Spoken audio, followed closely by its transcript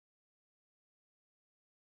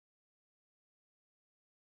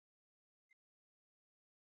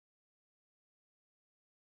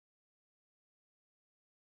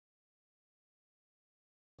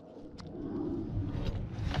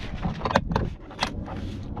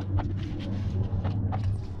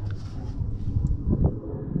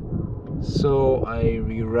So I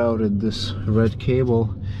rerouted this red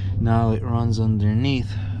cable. Now it runs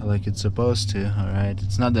underneath like it's supposed to. Alright,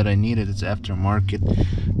 it's not that I need it, it's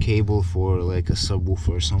aftermarket cable for like a subwoofer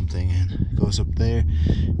or something, and it goes up there.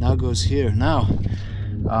 Now it goes here. Now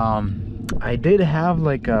I did have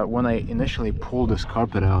like when I initially pulled this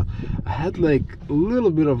carpet out, I had like a little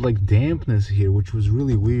bit of like dampness here, which was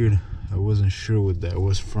really weird. I wasn't sure what that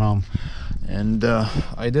was from, and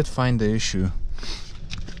I did find the issue,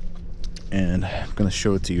 and I'm gonna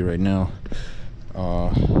show it to you right now.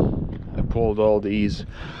 I pulled all these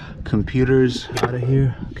computers out of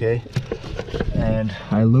here, okay, and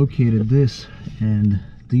I located this. And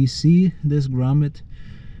do you see this grommet?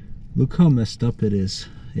 Look how messed up it is.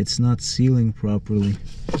 It's not sealing properly.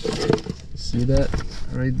 See that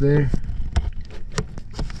right there?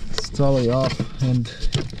 It's totally off, and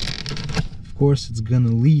of course it's gonna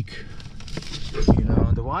leak. You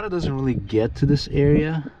know, the water doesn't really get to this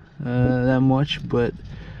area that much, but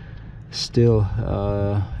still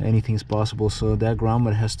anything's possible. So that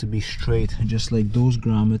grommet has to be straight, just like those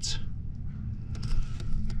grommets,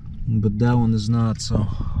 but that one is not. So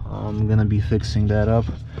I'm gonna be fixing that up,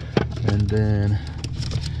 and then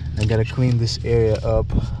I gotta clean this area up,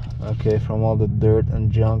 okay, from all the dirt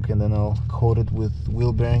and junk, and then I'll coat it with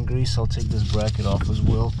wheel bearing grease. I'll take this bracket off as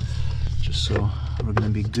well, just so we're gonna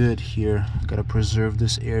be good here. Gotta preserve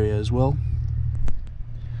this area as well.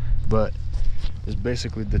 But it's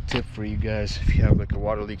basically the tip for you guys if you have like a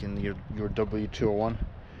water leak in your W201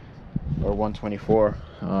 or 124.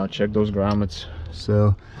 Check those grommets.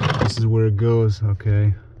 So this is where it goes,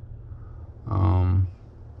 okay.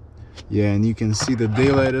 Yeah, and you can see the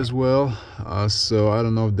daylight as well. So I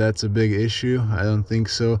don't know if that's a big issue. I don't think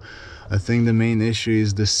so. I think the main issue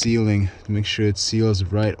is the sealing, to make sure it seals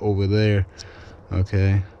right over there,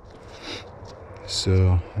 okay.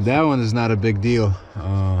 So that one is not a big deal,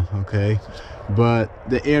 okay, but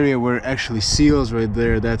the area where it actually seals right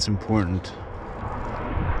there, that's important.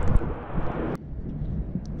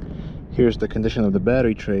 Here's the condition of the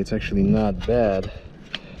battery tray. It's actually not bad.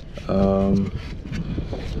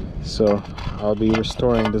 So I'll be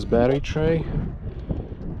restoring this battery tray.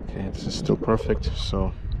 Okay, this is still perfect,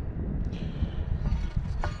 so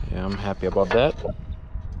yeah, I'm happy about that.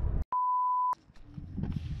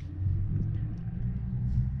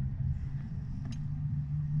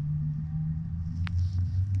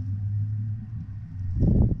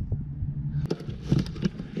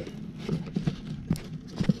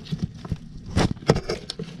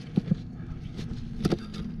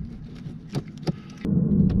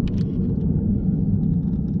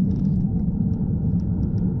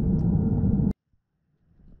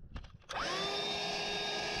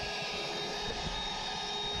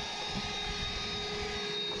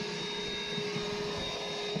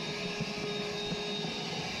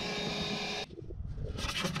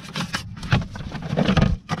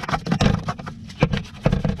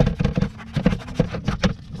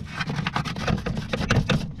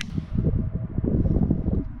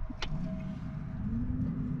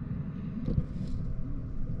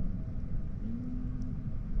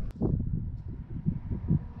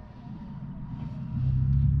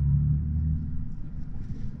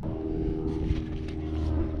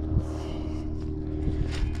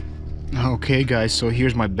 Okay guys, so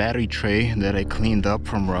here's my battery tray that I cleaned up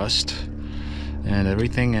from rust and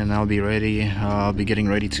everything, and I'll be ready. I'll be getting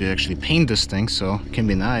ready to actually paint this thing, so it can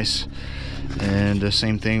be nice. And the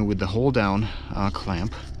same thing with the hold down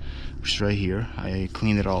clamp, which is right here. I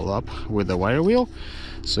cleaned it all up with the wire wheel.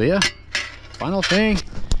 So yeah, final thing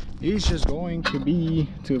is just going to be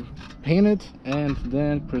to paint it and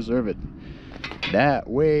then preserve it. That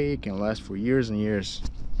way it can last for years and years.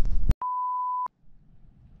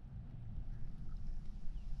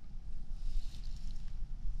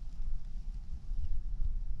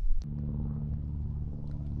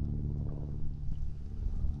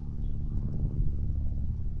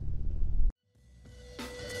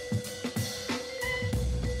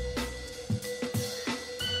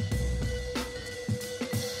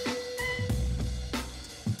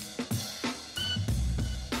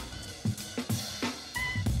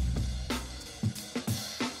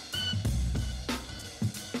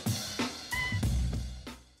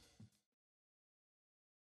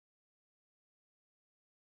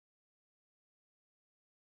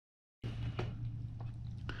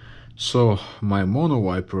 So my mono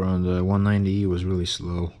wiper on the 190E was really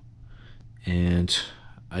slow, and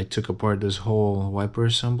I took apart this whole wiper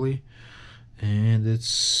assembly, and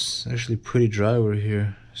it's actually pretty dry over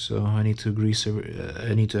here. So I need to grease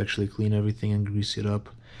I need to actually clean everything and grease it up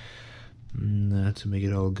to make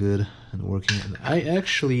it all good and working. And I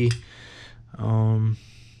actually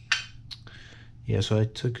Yeah, so I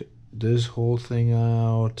took this whole thing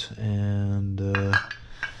out, and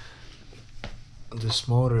this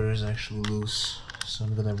motor is actually loose, so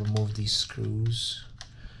I'm gonna remove these screws,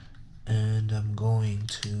 and I'm going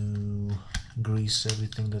to grease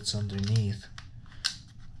everything that's underneath.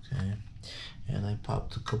 Okay, and I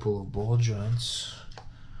popped a couple of ball joints.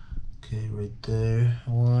 Okay, right there,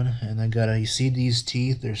 one, and I gotta, you see these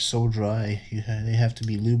teeth, they're so dry, they have to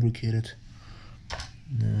be lubricated.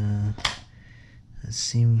 It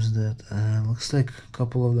seems that looks like a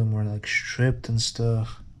couple of them were like stripped and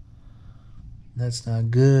stuff. That's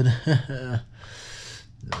not good.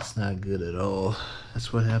 That's not good at all.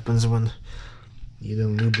 That's what happens when you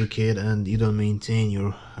don't lubricate and you don't maintain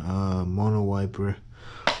your mono wiper.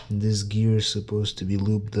 This gear is supposed to be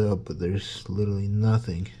lubed up, but there's literally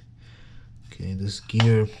nothing. Okay, this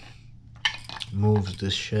gear moves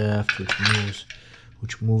this shaft,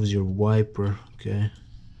 which moves your wiper. Okay,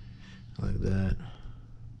 like that.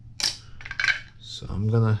 So I'm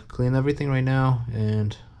gonna clean everything right now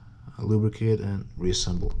and lubricate and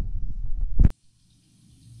reassemble.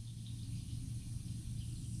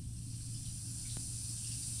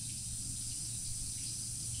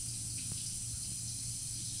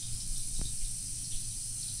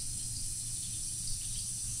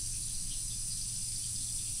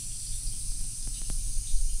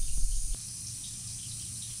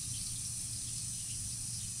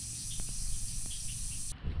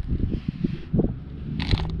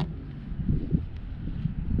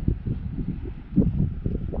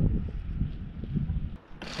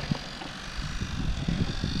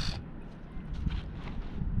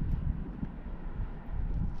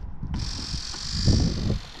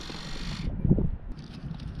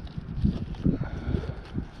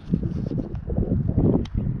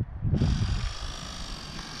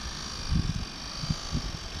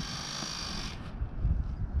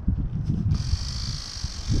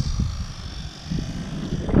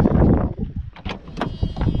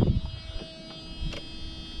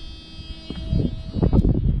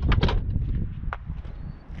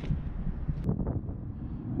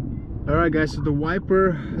 Alright guys, so the wiper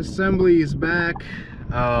assembly is back,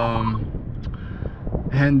 and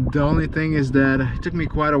the only thing is that it took me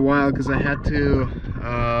quite a while because I had to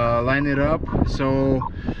line it up. So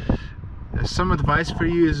some advice for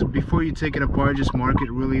you is, before you take it apart, just mark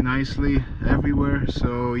it really nicely everywhere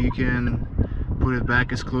so you can put it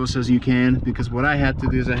back as close as you can. Because what I had to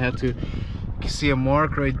do is I had to see a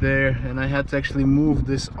mark right there, and I had to actually move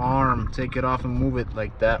this arm, take it off and move it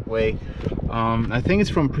like that way. I think it's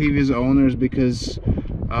from previous owners, because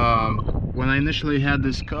when I initially had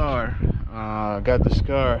this car,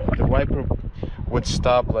 the wiper would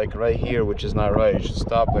stop like right here, which is not right. It should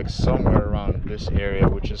stop like somewhere around this area,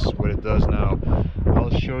 which is what it does now.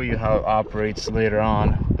 I'll show you how it operates later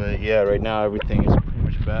on, but yeah, right now everything is pretty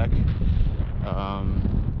much back.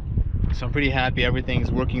 So I'm pretty happy,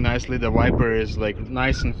 everything's working nicely. The wiper is like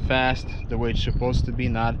nice and fast, the way it's supposed to be,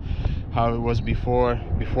 not how it was before.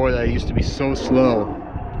 Before that, it used to be so slow.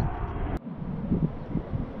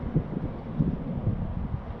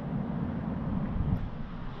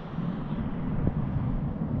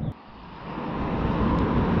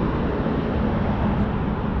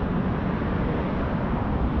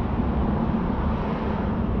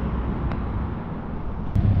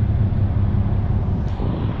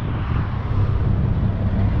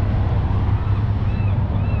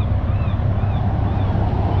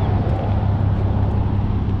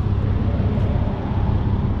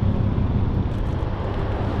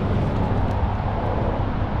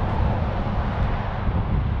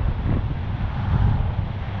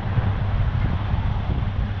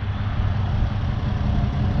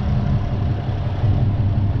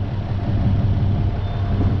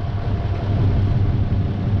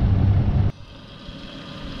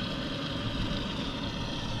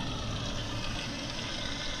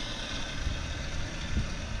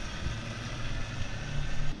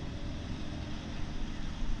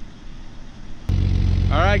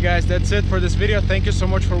 Alright guys, that's it for this video. Thank you so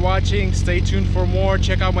much for watching. Stay tuned for more.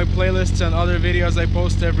 Check out my playlists and other videos I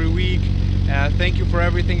post every week. Thank you for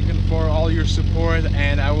everything and for all your support,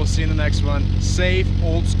 and I will see you in the next one. Save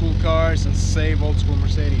old school cars and save old school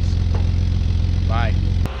Mercedes. Bye.